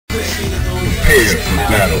Prepare for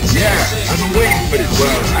battle. Yeah, I've been waiting for this.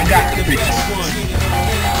 Well, I got the picture.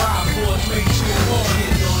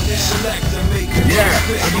 Yeah,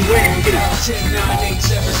 I've been waiting for this.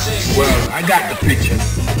 Well, I got the picture.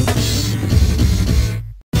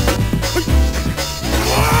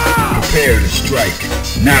 Prepare to strike.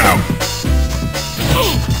 Now.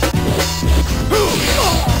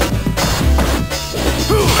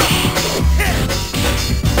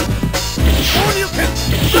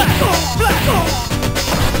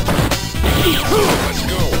 Let's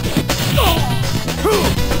go. Let's go.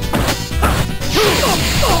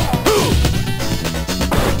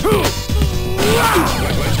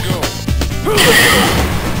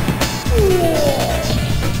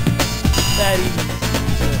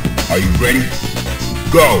 Are you ready?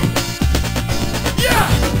 Go!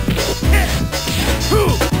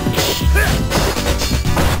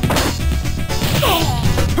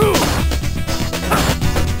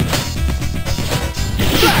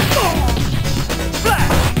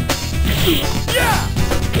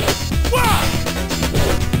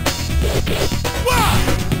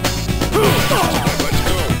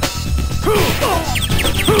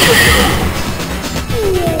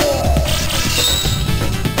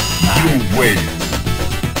 Win.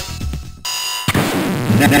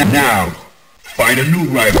 Now, find a new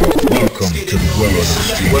rival. Welcome to the world of the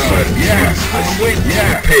street. Well, yeah, I'm waiting.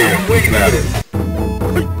 Yeah, prepare for battle.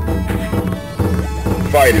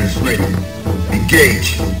 Fighters ready.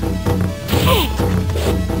 Engage.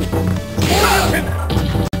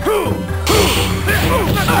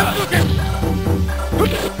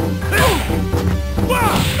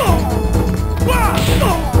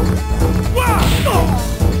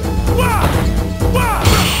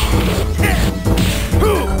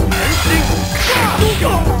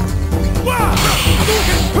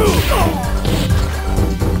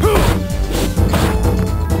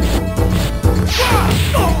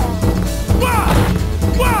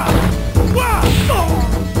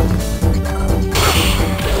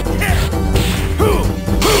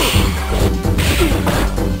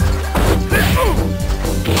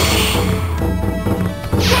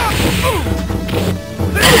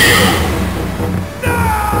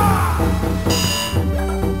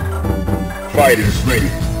 Fighters ready.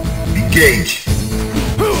 Engage.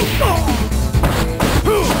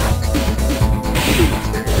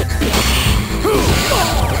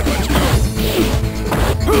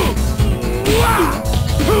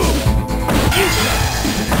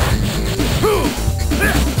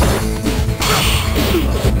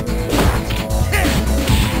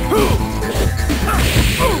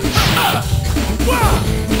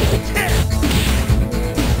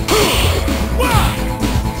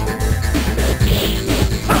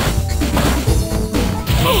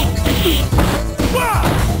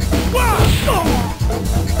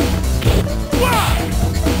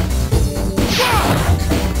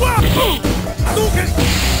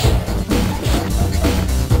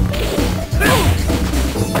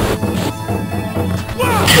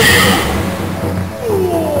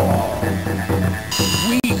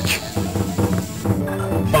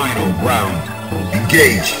 Final round.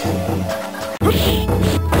 Engage.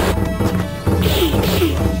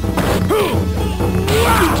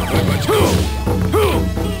 Let's go.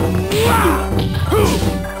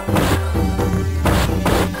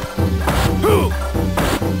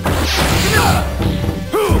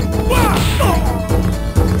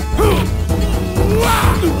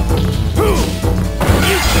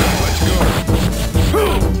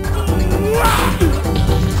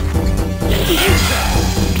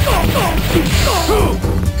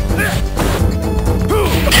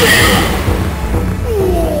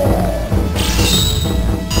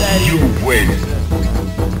 Win.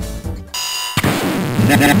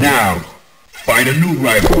 Now, find a new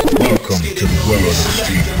rival. Welcome to the world of the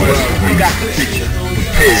street. Well, I got the picture.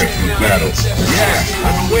 Prepare for battle. Yeah,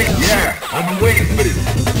 I've been waiting. Yeah, I've been waiting for this.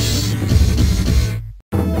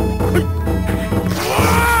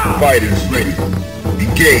 Fighters ready.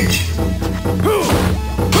 Engage.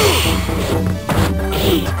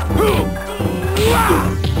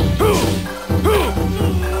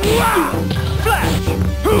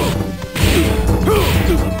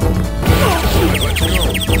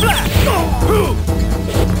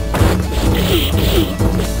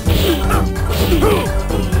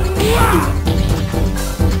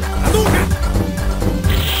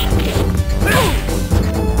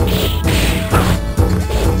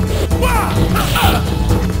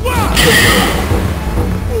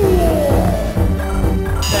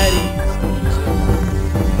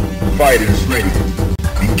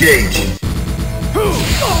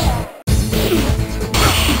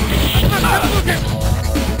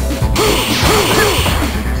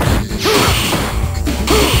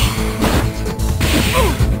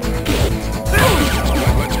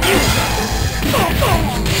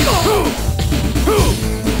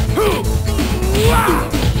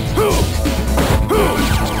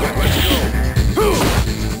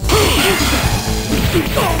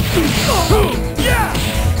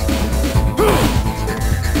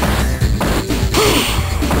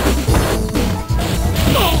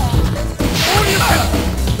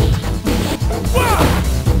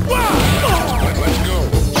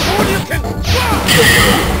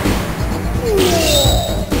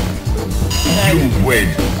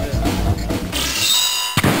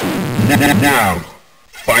 Now,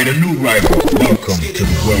 find a new rival. Welcome to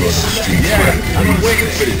the world of street fighting. I've been waiting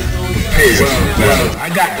for this. Prepare for battle. I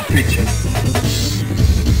got the picture.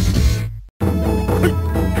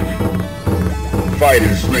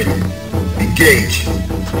 Fighters ready. Engage.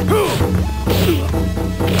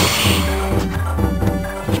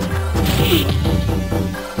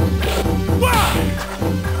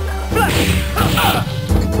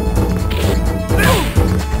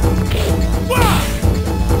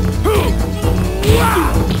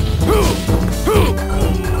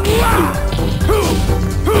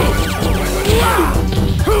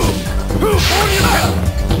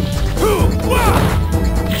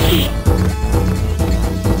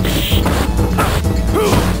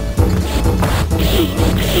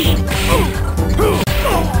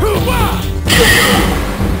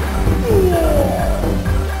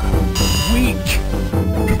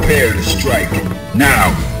 Prepare to strike.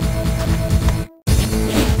 Now.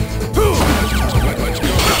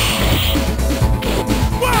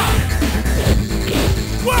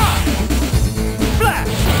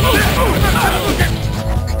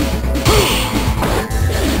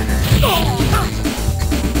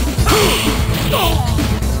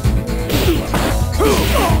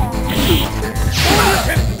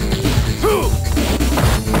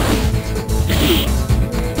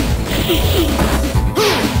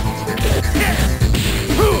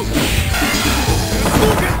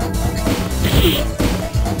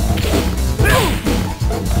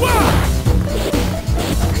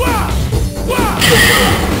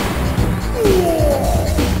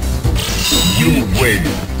 You win.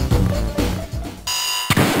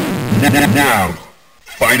 Now,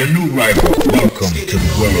 find a new rival. Welcome to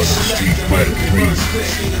the world of street fighting.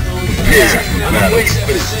 Prepare for battle.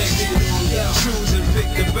 Choose and pick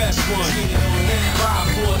the best one.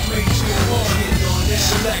 5, 4, 3, 2, 1.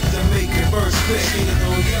 Select and make your first pick.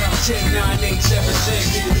 10, 9, 8, 7,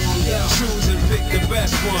 6. Choose and pick the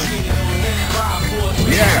best one. 5, 4, 3, 2,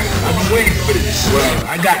 1. Yeah, I've been waiting for this. Well,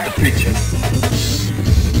 I got the picture.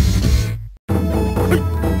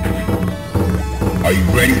 Are you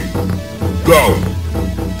ready? Go!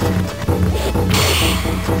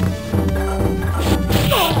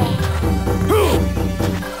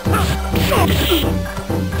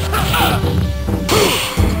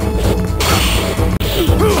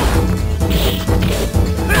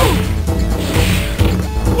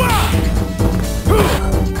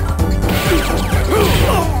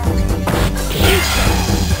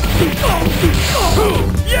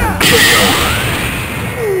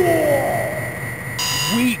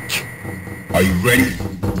 Weak. Are you ready?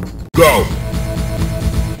 Go!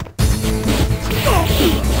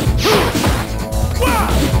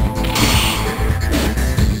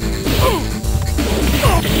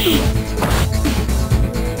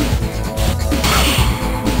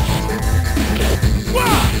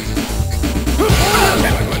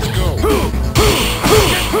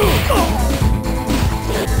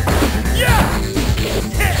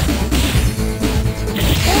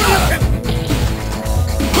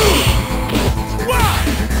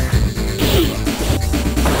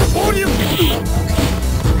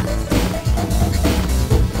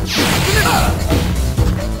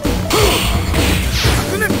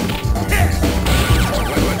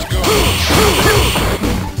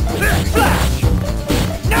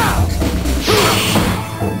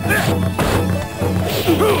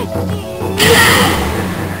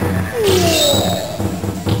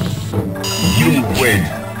 You win.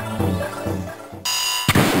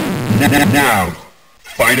 Now,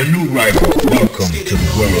 find a new rival. Welcome to the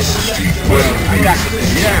world of street fighting. I got it.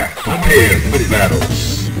 Yeah, prepare for battle.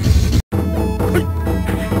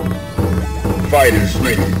 Fighters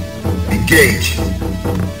ready. Engage.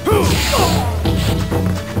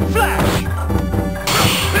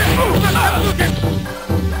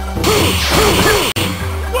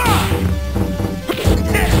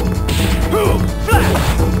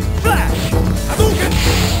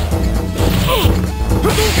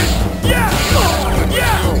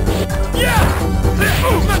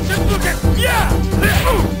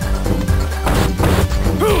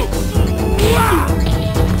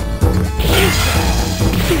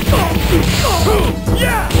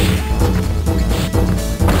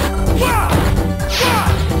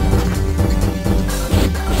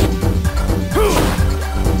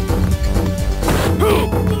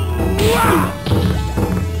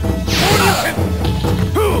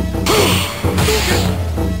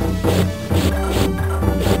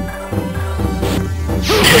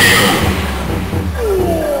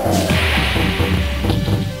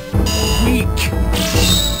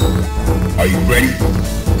 Are you ready?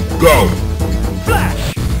 Go!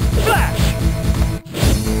 Flash! Flash!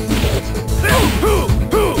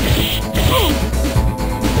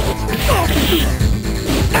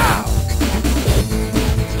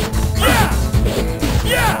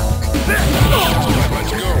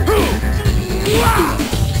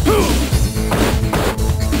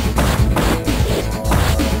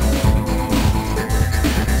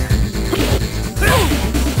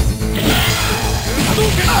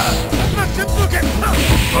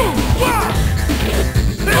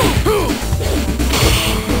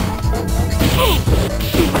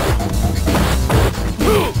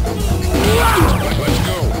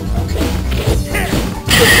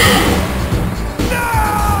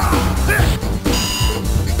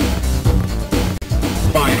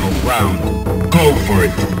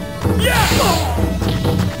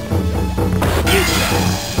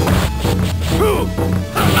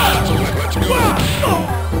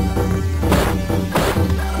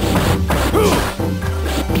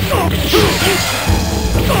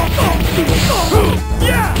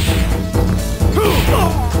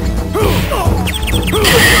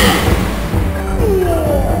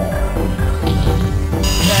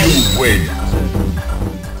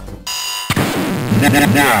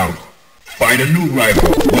 Now, find a new rival.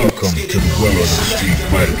 Welcome to the world of Street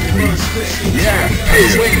Fighter 3. Yeah, I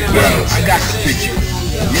was waiting for it. I got the picture.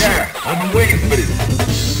 Yeah, I've been waiting for this.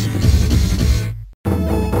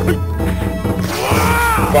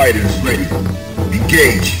 Fighters ready.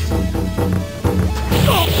 Engage.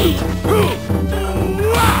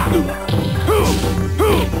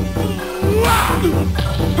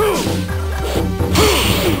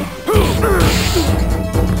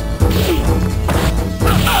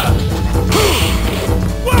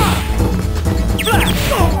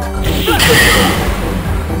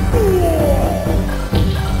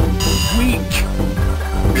 Weak.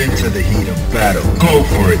 Into the heat of battle. Go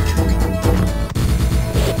for it.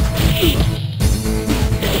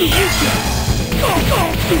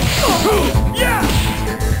 Yeah.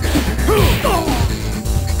 Let's go.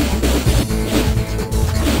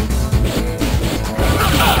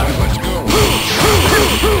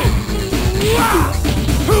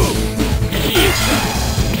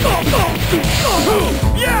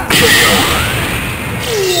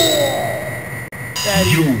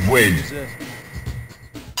 You win.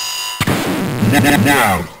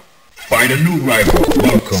 Now, find a new rival.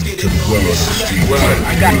 Welcome to the world of Street Fighter. I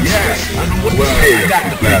got I got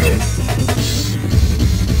the battle.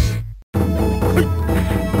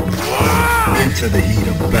 Into the heat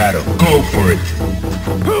of battle. Go for it.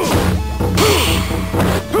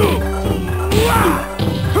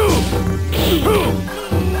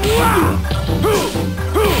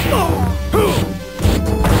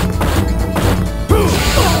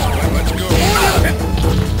 Let's go.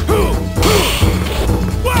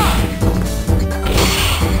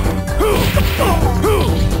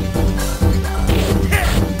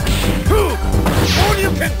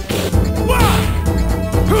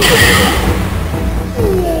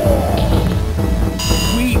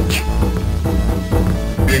 Weak.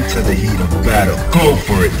 Into the heat of battle. Go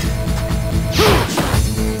for it.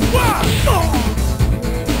 Let's go.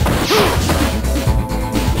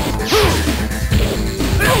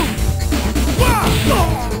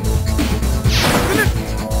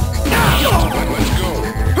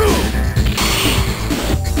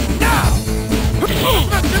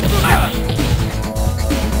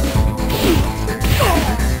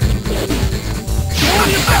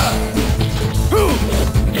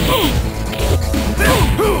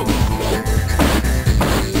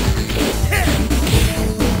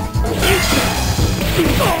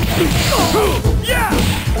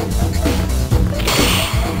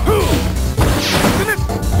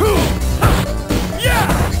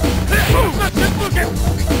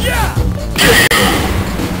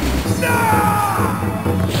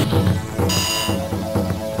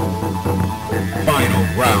 Final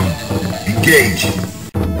round. Engage.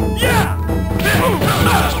 Let's go.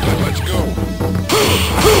 Let's go. Let's go.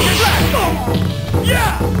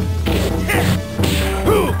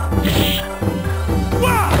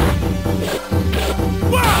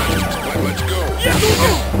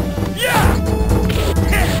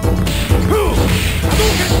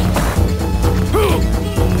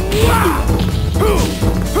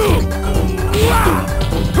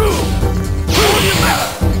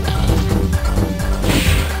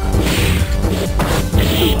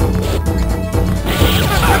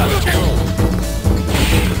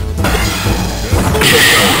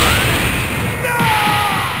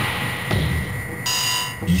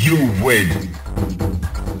 You win.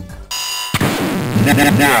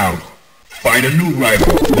 Now, find a new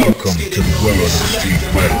rival. Welcome to the world of Street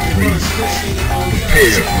Fighter 3.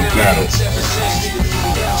 Prepare for battle.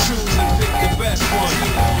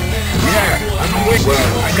 Yeah, I'm waiting. Well,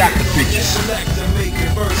 I got the picture.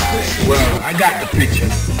 Well, I got the picture.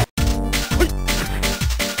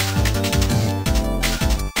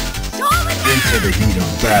 Into the heat of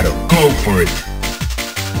battle. Go for it.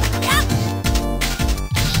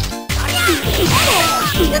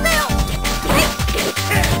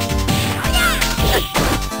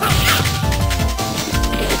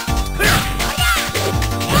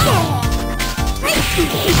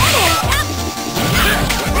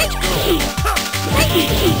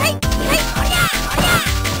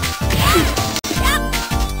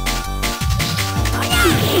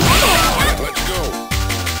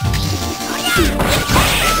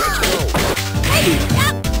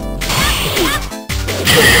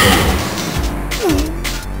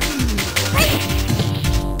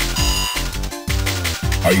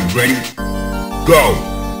 Are you ready? Go!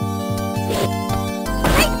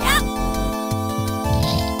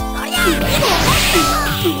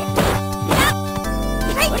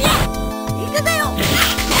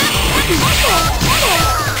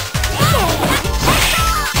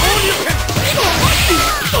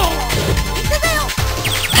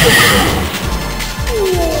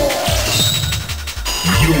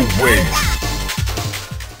 win.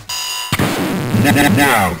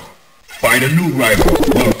 Now, find a new rival.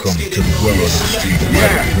 Welcome to the world of Street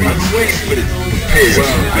Fighter 3. I've been waiting for this. Prepare for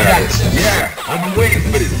battle. Yeah, I've been waiting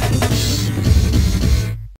for this.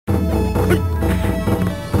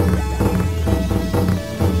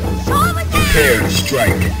 Prepare to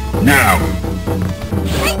strike. Now.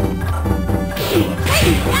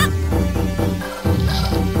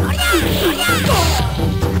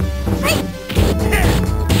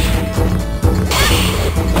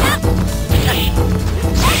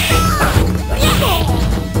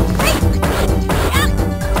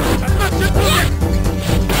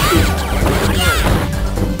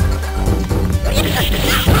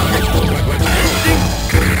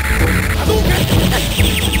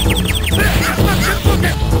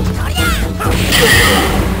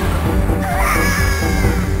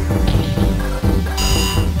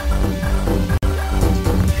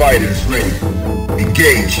 Fighters ready.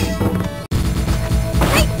 Engage.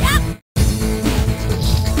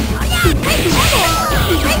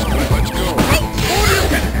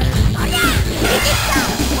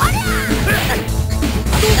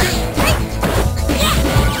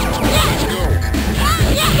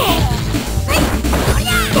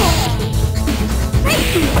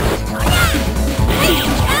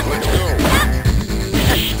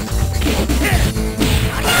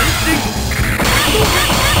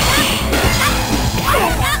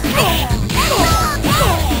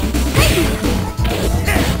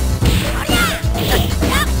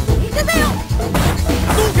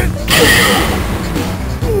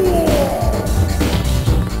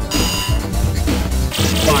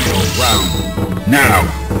 Final round. Now.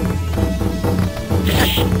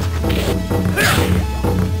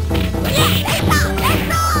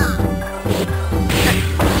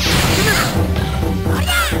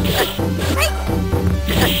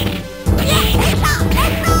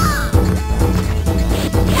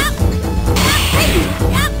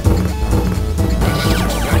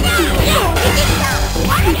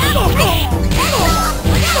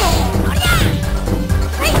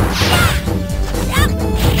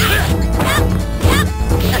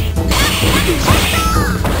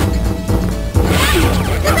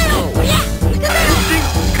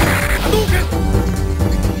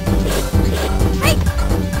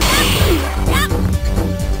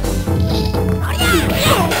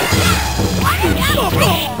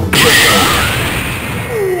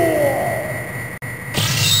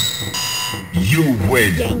 You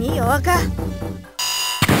win.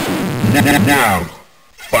 Now,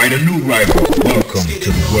 find a new rival. Welcome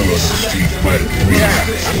to the world of Street Fighter 3.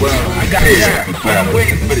 Yeah, well, I got it. I've been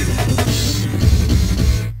waiting for this.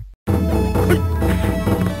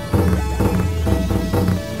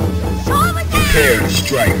 Prepare to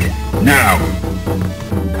strike. Now.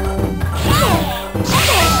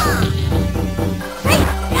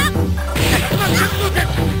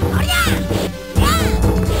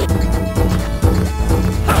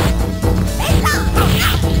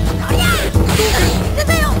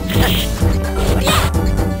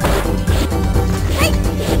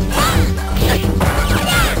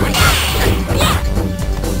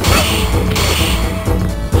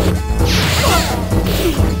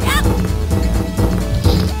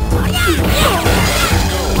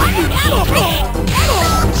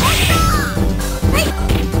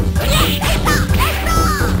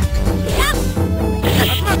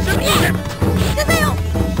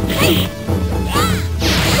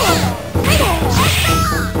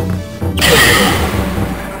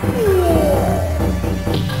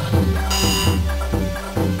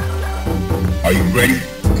 Are you ready?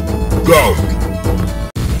 Go!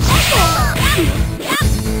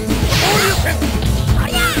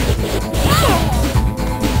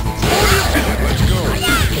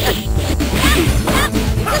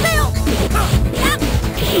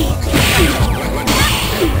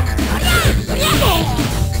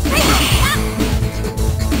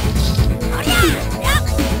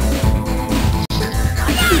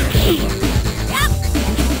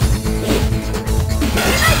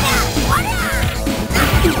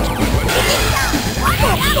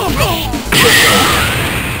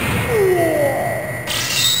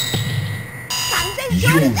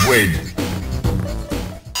 You win.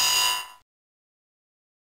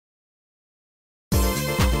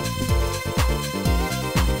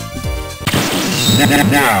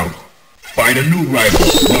 Now, find a new rival.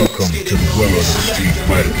 Welcome to the world of Street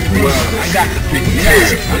Fighter 3. Well, I got the picture.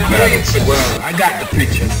 Yeah, well, I got the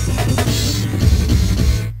picture.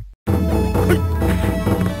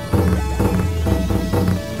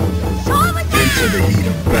 Into the heat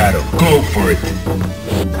of battle. Go for it.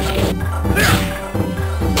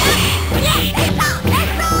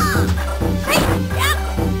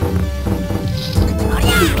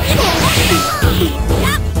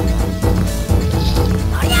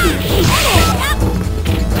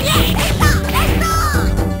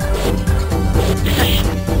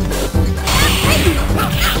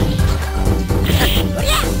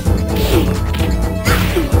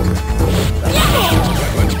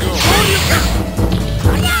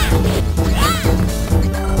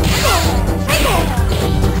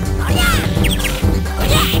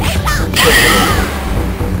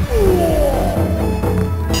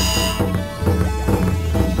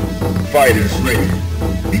 Fighters ready.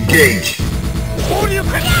 Engage.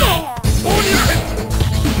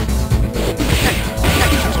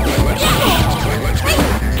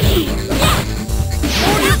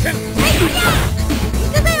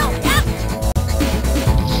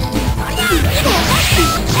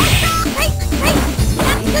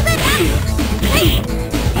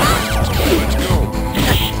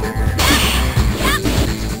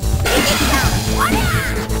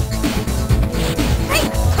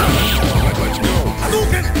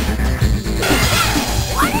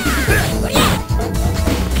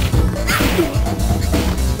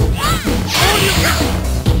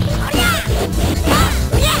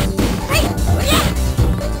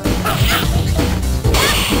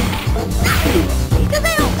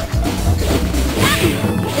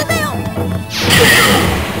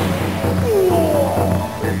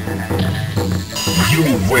 You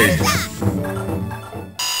win.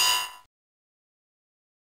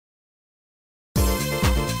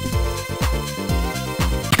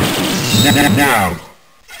 Now,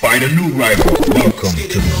 find a new rival. Welcome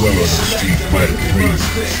to the world of Street Fighter 3.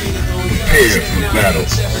 Prepare for battle.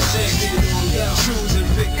 Choose and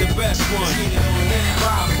pick the best one.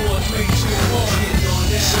 5, 4, 3, 2,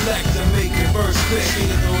 1. Select and make your first pick.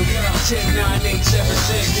 10, 9, 8, 7,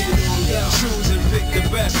 6. Choose and pick the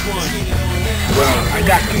best one. Well, I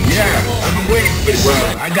got the I've been waiting for this.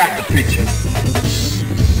 Well, I got the picture.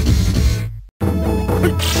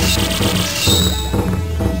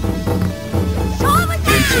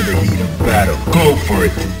 Into the heat of battle. Go for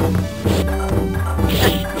it.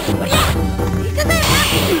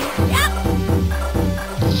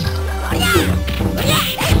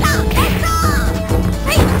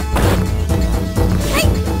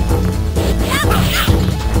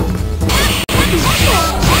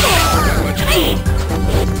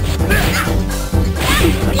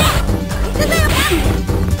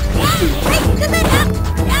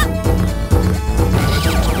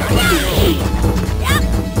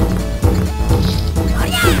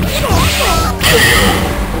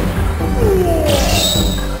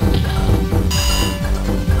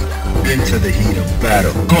 Into the heat of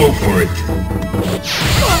battle. Go for it.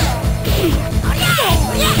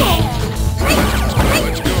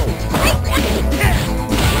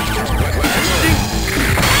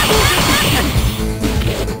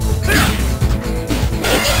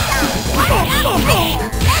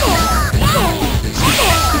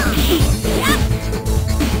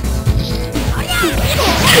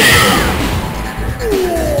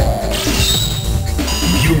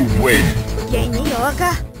 You win.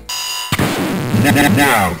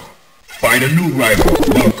 Now, find a new rival.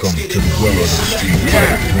 Welcome to the world of Street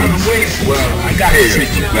Fighter 3. I've been waiting for I got a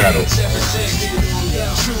tricky battle.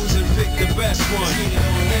 Choose and pick the best one.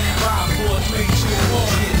 5, 4, 3, 2,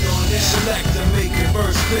 1. Select and make your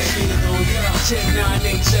first pick. 10, 9,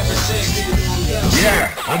 8, 7, 6. Yeah,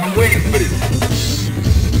 I've been waiting for this.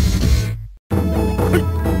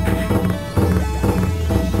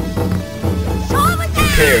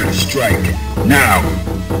 Prepare to strike. Now.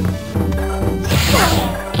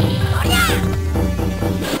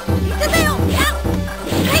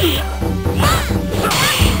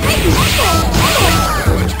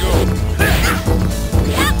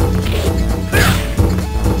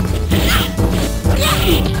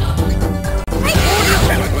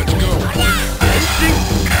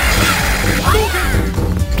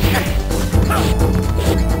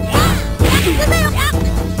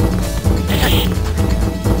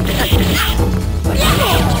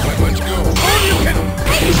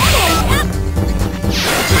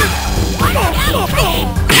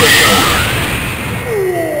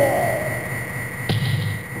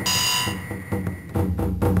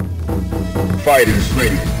 Fighters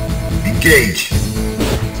ready. Engage.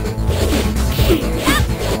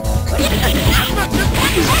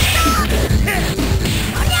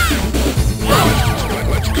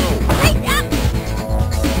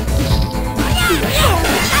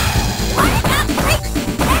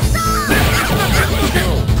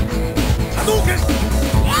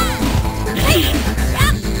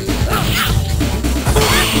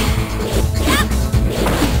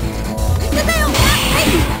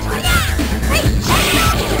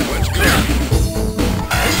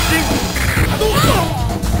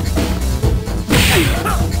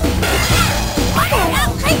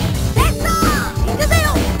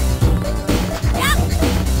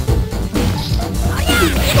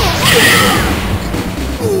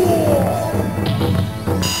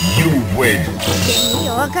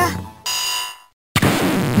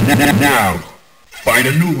 Now, find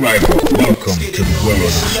a new rival. Welcome to the world of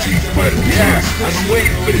Street Fighter 3. I've been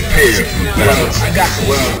waiting for this. Prepare for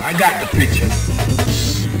battle. I got the picture.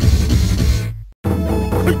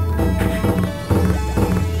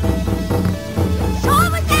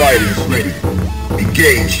 fighters ready.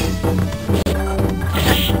 Engage.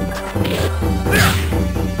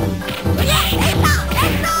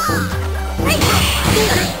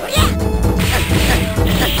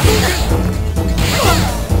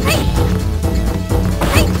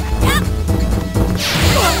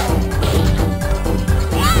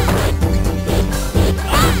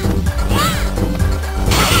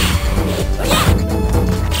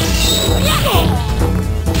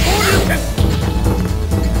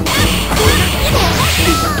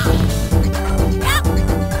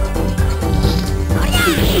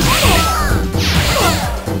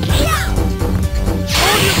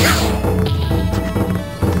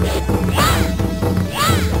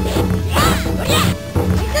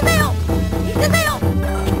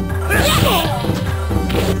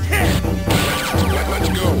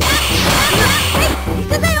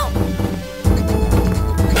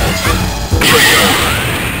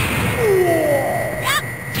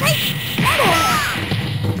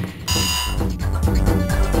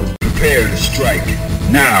 Prepare to strike.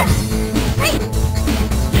 Now!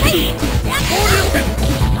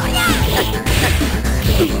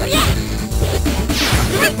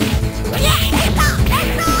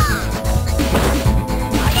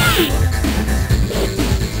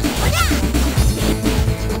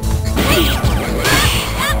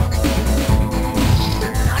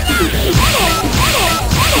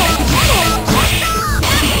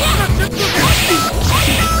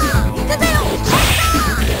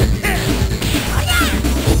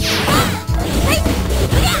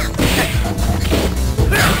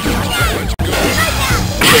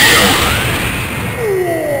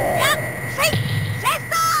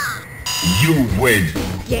 You win.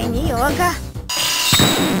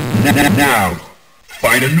 Now,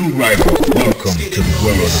 find a new rival. Welcome to the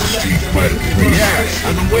world of Street Fighter 3. Yeah,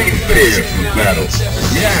 I've been waiting for Prepare this. for battle.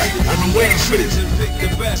 Yeah, I've been waiting for this.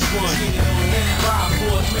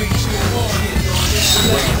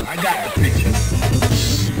 Well, I got a picture.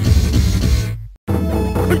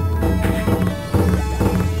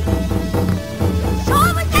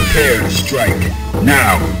 Prepare to strike.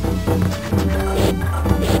 Now!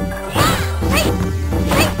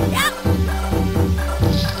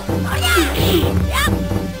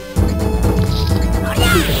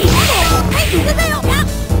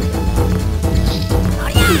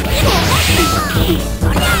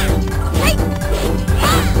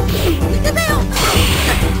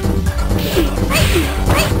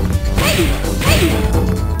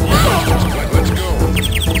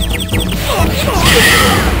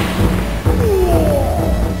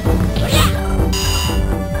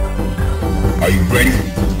 Are you ready?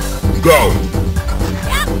 Go!